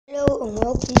Hello and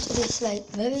welcome to this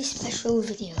very special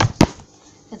video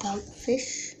about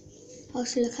fish, how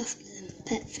to look after them,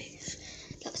 pet fish.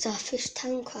 That's our fish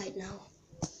tank right now.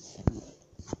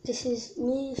 This is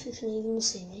me if you can even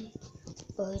see me,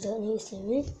 or you don't need to see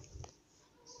me.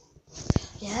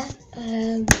 Yeah,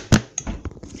 and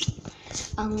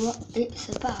what it's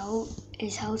about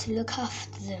is how to look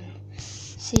after them.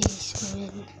 See,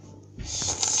 swimming.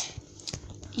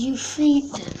 You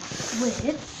feed them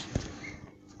with,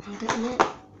 I'm getting it.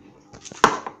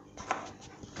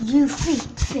 You feed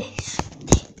fish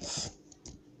this.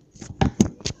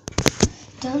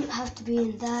 Don't have to be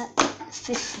in that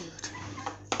fish food.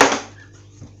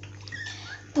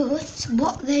 But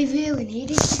what they really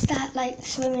need is to start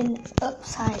swimming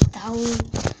upside down.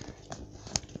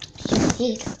 You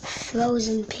need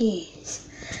frozen peas.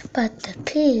 But the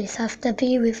peas have to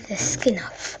be with the skin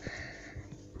off.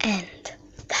 And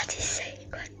that is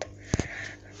secret.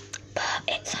 But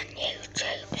it's on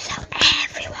YouTube so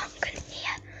everyone can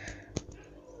hear.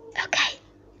 Okay,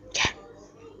 yeah.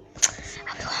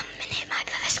 I'll be 1 minute, my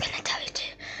brother's gonna tell you to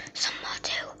some more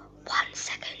too. 1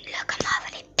 second, look, I'm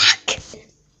already back.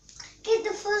 Get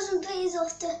the frozen peas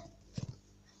off the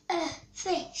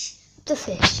fish. The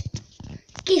fish.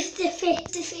 Give the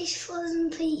fish frozen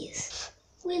peas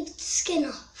with the skin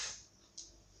off.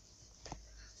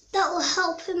 That will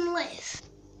help him live.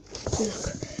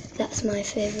 Look, that's my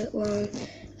favourite one.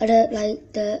 I don't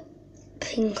like the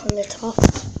pink on the top.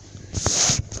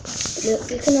 Look,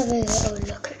 you can have a little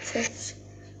look at fish.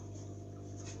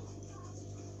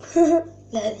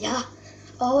 There, yeah.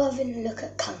 Oh, having a look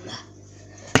at camera.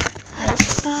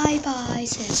 Bye bye,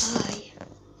 say bye.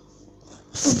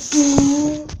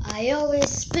 I always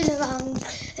spin around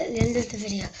at the end of the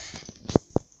video.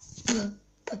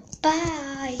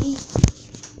 Bye.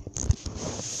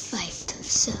 Right,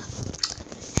 so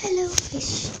hello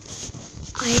fish.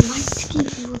 I might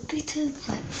give you a bit of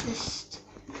breakfast.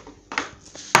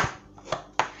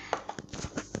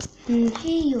 And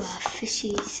here you are,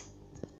 fishies.